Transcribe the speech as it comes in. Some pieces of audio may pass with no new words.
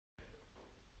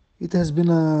It has been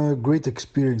a great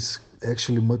experience,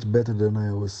 actually much better than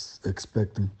I was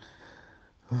expecting.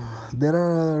 There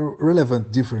are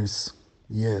relevant differences,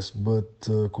 yes, but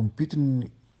competing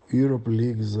in Europe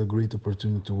League is a great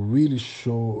opportunity to really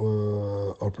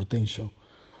show our potential.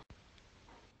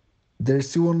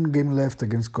 There's still one game left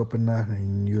against Copenhagen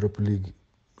in Europe League,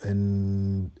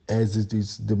 and as it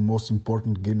is the most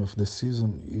important game of the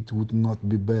season, it would not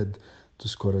be bad to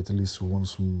score at least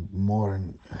once more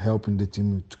and helping the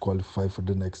team to qualify for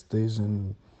the next stage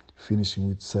and finishing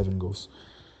with 7 goals.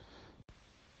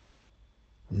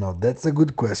 Now that's a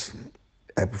good question.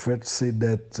 I prefer to say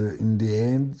that in the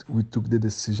end we took the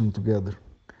decision together.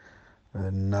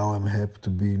 And now I'm happy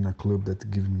to be in a club that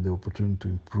gives me the opportunity to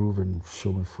improve and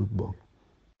show my football.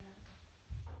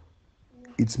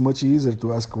 It's much easier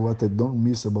to ask what I don't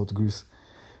miss about Greece.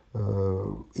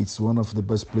 It's one of the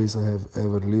best places I have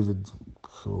ever lived.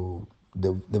 So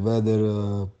the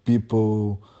weather,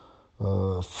 people,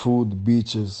 food,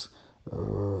 beaches,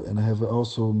 and I have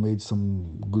also made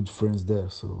some good friends there.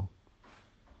 So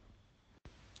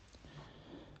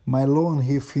my loan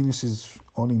here finishes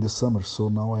only in the summer. So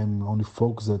now I'm only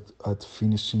focused at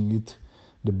finishing it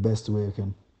the best way I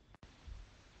can.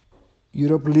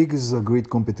 Europe League is a great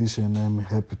competition and I'm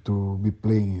happy to be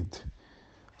playing it.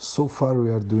 So far,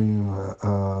 we are doing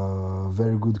a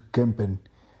very good campaign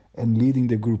and leading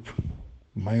the group.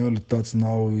 My only thoughts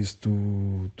now is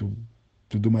to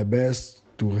do my best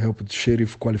to help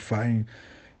Sheriff qualifying,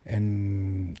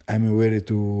 and I'm ready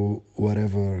to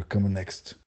whatever come next.